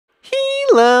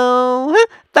Hello,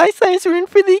 thy size run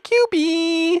for the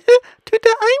cubie. To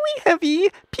the irie heavy,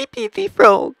 Pepe the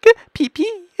frog, Pepe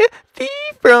the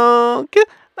frog.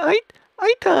 I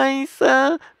ties,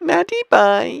 Maddie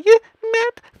by,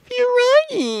 Matt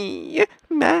Furai,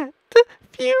 Matt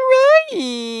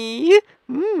Furai.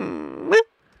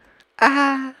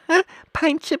 Ah,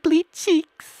 pinechipply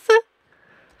cheeks.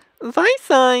 Thy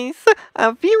size,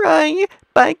 a virai,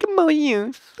 bag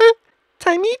mouse.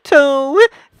 Tiny toe,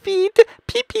 feed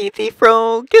Pepe the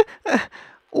frog.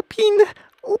 Open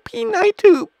I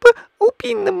toop,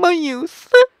 open the mouse.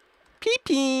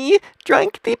 Pepe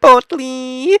drank the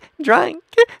bottle, drank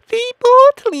the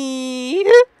bottle.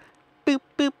 Boop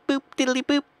boop boop diddly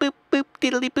boop boop boop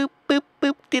diddly boop boop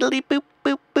boop diddly boop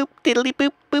boop boop diddly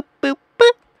boop boop boop.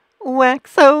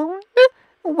 Wax on,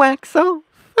 wax off,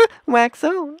 wax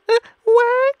on,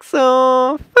 wax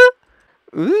off.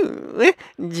 Ooh,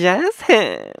 jazz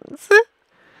hands.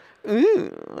 Ooh,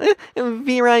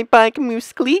 virai bike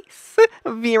muscles,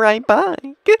 virai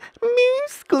bike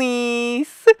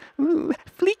muscles. Ooh,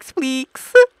 fleeks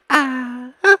fleeks.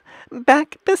 Ah,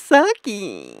 back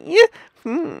basaki.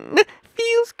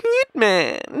 Feels good,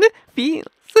 man.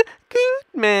 Feels good,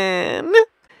 man.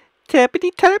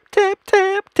 Tappity tap tap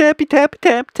tap, tappy tap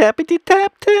tap, tappity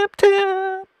tap tap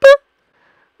tap.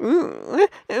 Ooh,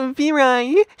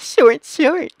 virai short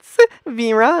shorts,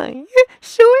 virai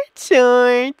short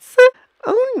shorts.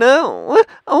 Oh no,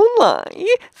 oh my,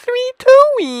 3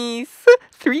 toes,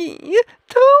 3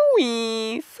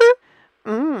 toes.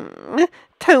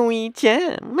 Toey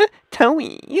jam,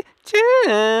 toey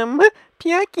jam.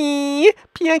 Piaki,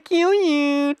 piaki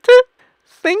oyute.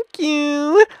 Thank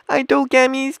you.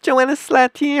 Idogamis, Joanna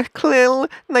Slatier, Clill,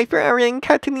 Knifer Arian,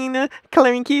 Catalina,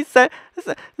 Clarinki,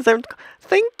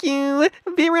 thank you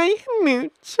very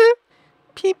much.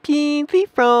 Pepe the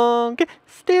frog,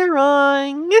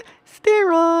 staring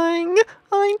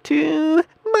onto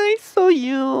my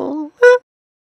soul.